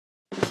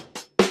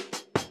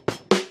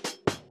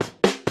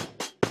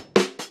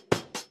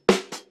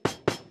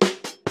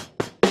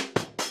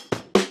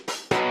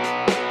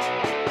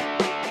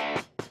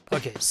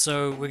Okay,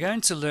 so we're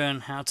going to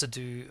learn how to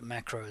do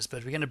macros,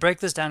 but we're going to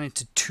break this down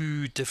into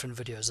two different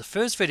videos. The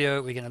first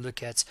video, we're going to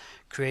look at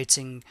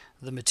creating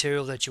the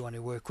material that you want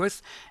to work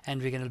with,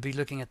 and we're going to be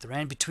looking at the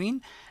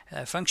RANDBETWEEN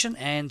function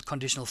and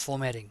conditional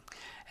formatting.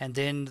 And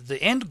then the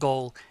end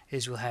goal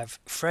is we'll have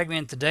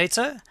fragment the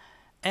data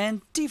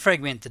and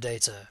defragment the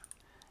data.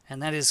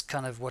 And that is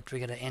kind of what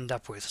we're going to end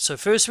up with. So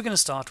first we're going to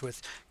start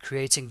with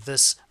creating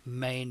this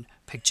main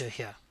picture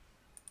here.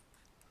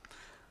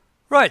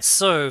 Right,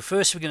 so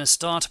first we're going to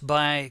start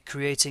by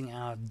creating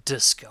our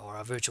disk, or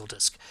our virtual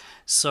disk.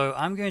 So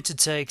I'm going to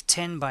take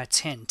 10 by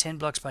 10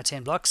 blocks by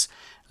 10 blocks.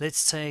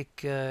 Let's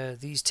take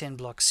these 10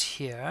 blocks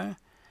here.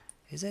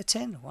 Is that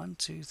 10? 1,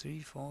 2,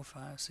 3, 4,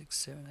 5, 6,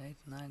 7, 8,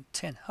 9,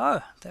 10.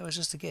 Oh, that was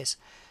just a guess.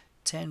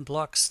 10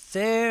 blocks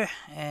there,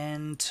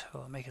 and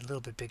I'll make it a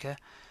little bit bigger,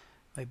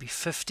 maybe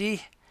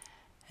 50,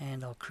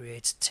 and I'll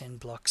create 10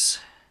 blocks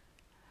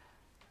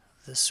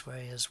this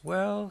way as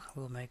well.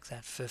 We'll make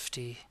that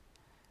 50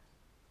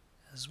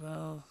 as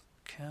well.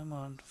 Come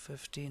on,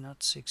 50,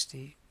 not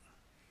 60.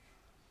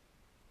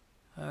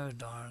 Oh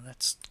darn,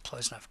 that's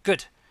close enough.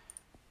 Good.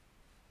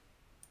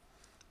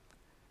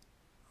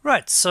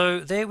 Right, so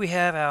there we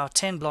have our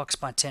 10 blocks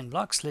by 10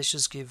 blocks. Let's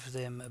just give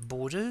them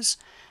borders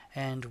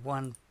and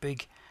one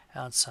big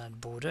outside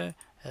border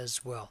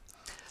as well.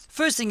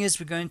 First thing is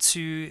we're going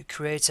to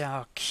create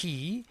our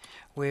key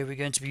where we're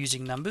going to be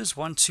using numbers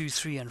 1, 2,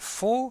 3, and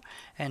 4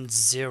 and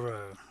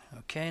 0.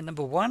 Okay,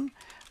 number 1.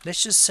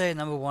 Let's just say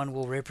number 1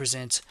 will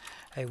represent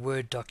a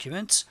Word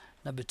document.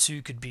 Number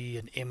 2 could be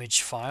an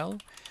image file.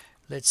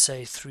 Let's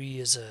say 3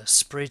 is a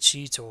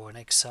spreadsheet or an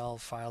Excel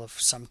file of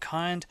some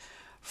kind.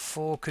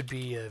 4 could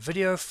be a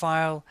video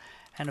file.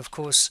 And of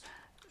course,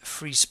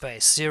 free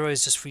space. 0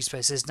 is just free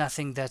space. There's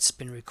nothing that's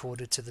been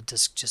recorded to the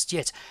disk just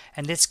yet.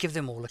 And let's give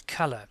them all a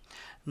color.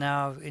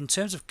 Now, in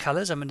terms of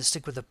colors, I'm going to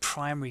stick with the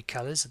primary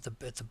colors at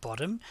the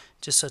bottom,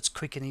 just so it's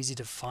quick and easy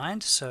to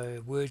find.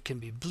 So Word can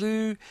be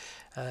blue,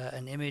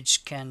 an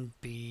image can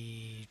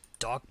be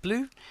dark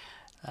blue,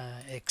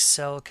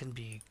 Excel can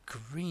be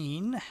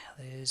green.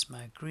 There's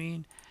my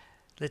green.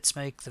 Let's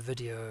make the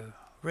video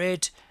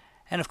red,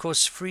 and of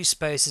course free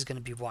space is going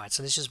to be white.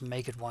 So let's just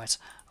make it white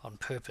on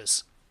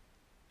purpose.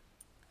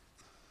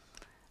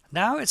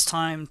 Now it's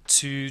time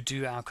to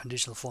do our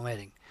conditional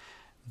formatting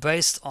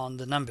based on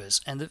the numbers,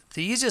 and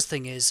the easiest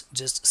thing is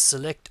just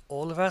select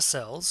all of our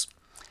cells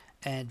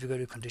and we go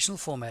to conditional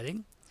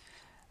formatting.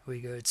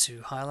 We go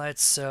to highlight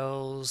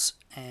cells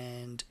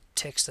and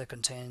text that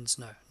contains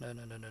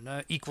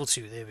no equal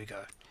to. There we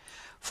go.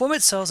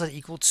 Format cells that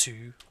equal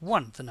to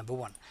 1, the number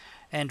 1,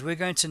 and we're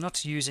going to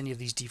not use any of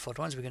these default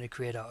ones. We're going to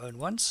create our own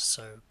ones.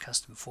 So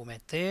custom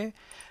format there.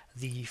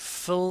 The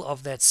fill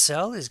of that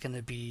cell is going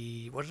to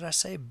be, what did I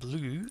say,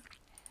 blue.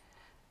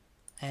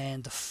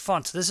 And the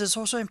font, this is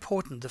also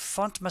important, the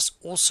font must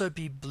also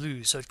be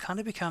blue, so it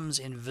kind of becomes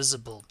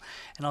invisible,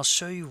 and I'll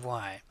show you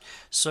why.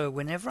 So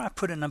whenever I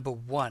put a number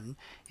 1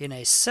 in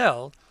a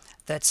cell,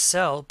 that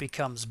cell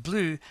becomes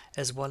blue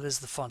as well as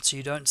the font, so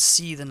you don't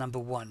see the number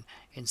 1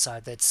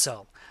 inside that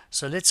cell.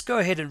 So let's go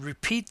ahead and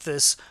repeat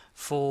this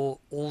for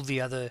all the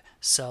other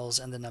cells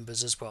and the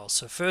numbers as well.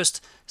 So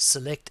first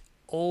select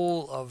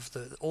all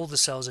the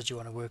cells that you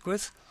want to work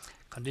with,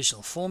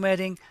 conditional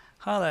formatting,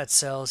 highlight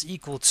cells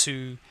equal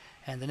to,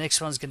 and the next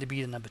one is going to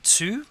be the number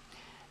 2,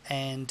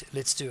 and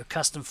let's do a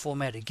custom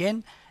format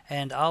again,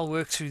 and I'll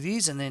work through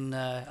these and then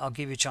I'll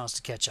give you a chance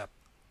to catch up.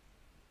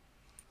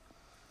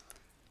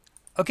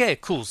 Okay,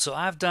 cool. So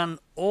I've done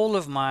all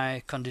of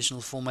my conditional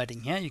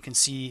formatting here. You can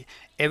see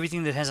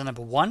everything that has a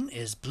number 1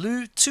 is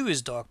blue, 2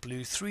 is dark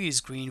blue, 3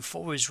 is green,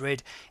 4 is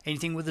red,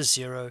 anything with a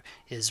 0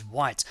 is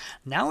white.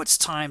 Now it's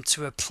time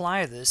to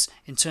apply this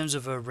in terms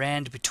of a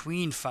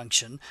RANDBETWEEN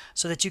function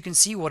so that you can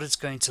see what it's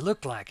going to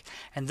look like.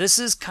 And this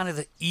is kind of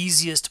the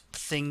easiest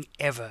thing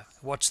ever.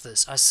 Watch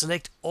this. I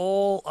select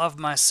all of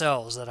my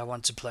cells that I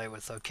want to play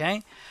with,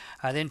 okay?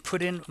 I then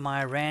put in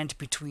my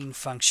RANDBETWEEN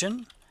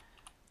function.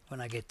 When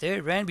I get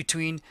there,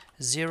 RANDBETWEEN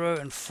 0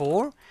 and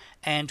 4,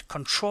 and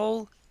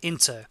control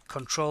enter,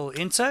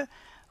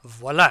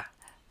 voila.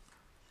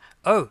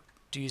 Oh,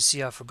 do you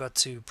see I forgot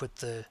to put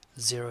the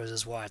zeros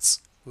as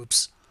whites?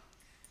 Whoops.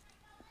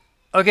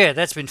 Okay,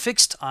 that's been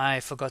fixed.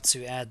 I forgot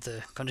to add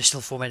the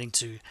conditional formatting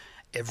to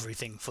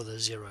everything for the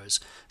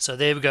zeros. So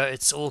there we go,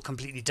 it's all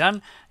completely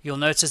done. You'll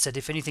notice that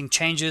if anything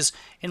changes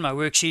in my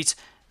worksheet,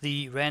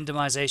 the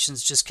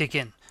randomizations just kick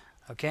in.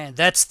 Okay, and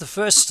that's the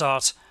first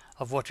start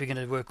of what we're going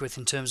to work with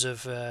in terms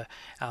of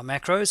our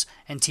macros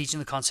and teaching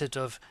the concept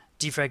of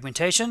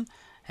defragmentation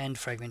and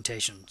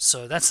fragmentation.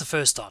 So that's the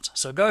first start.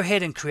 So go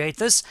ahead and create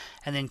this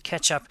and then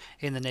catch up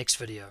in the next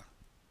video.